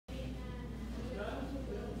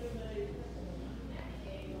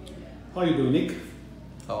How are you doing, Nick?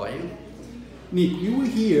 How are you? Nick, you were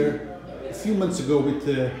here a few months ago with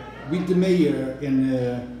the mayor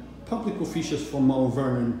and public officials from Mount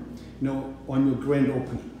Vernon, on your grand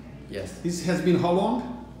opening. Yes. This has been how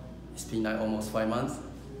long? It's been like almost 5 months.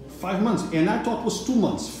 5 months, and I thought it was 2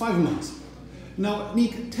 months, 5 months. Now,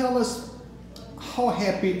 Nick, tell us, how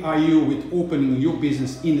happy are you with opening your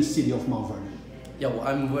business in the city of Mount Vernon? Yeah, well,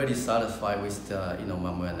 I'm very satisfied with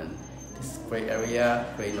Mount Vernon. It's a great area,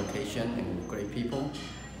 great location, and great people.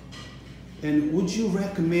 And would you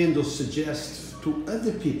recommend or suggest to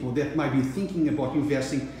other people that might be thinking about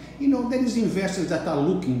investing, there is investors that are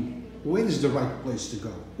looking, where is the right place to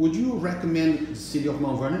go? Would you recommend the city of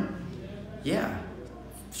Mount Vernon? Yeah,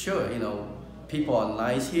 sure. People are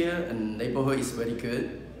nice here, and neighborhood is very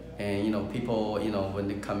good. And people, when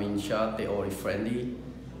they come in shop, they're already friendly.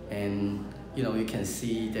 And you can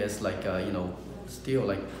see there's still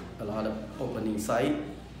like a lot of opening site.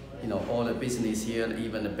 All the business here,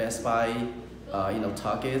 even the Best Buy,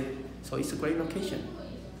 Target. So it's a great location.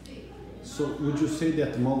 So would you say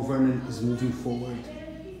that Mount Vernon is moving forward?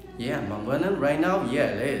 Yeah, Mount Vernon right now, yeah,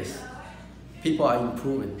 it is. People are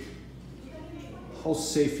improving. How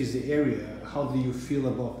safe is the area? How do you feel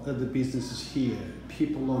about other businesses here,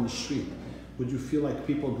 people on the street? Would you feel like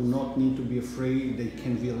people do not need to be afraid, they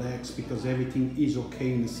can relax because everything is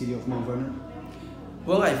okay in the city of Mount Vernon?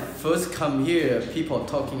 When I first come here, people are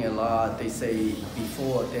talking a lot. They say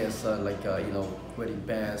before there's very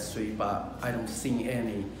bad street, but I don't see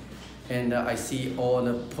any. And I see all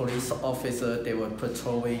the police officers, they were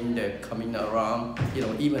patrolling, they're coming around,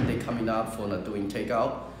 even they coming up for doing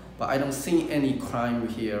takeout. But I don't see any crime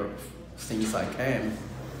here since I came.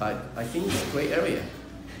 But I think it's a great area.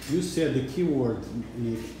 You said the key word,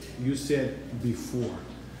 Nick, you said before.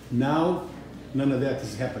 Now, none of that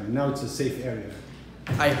is happening. Now it's a safe area.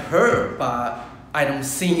 I heard, but I don't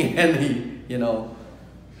see any,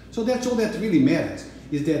 So that's all that really matters,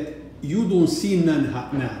 is that you don't see none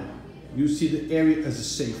now. You see the area as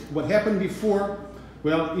safe. What happened before,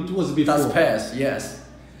 well, it was before. That's past, yes.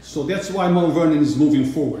 So that's why Mount Vernon is moving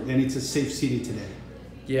forward, and it's a safe city today.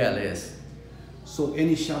 Yeah, it is. So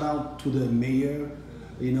any shout out to the mayor,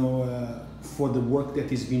 for the work that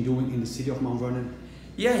he's been doing in the city of Mount Vernon?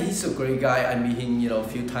 Yeah, he's a great guy. I meet him, a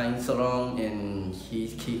few times along, and he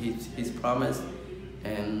keeps his promise.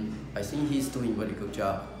 And I think he's doing a very good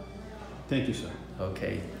job. Thank you, sir.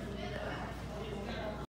 Okay.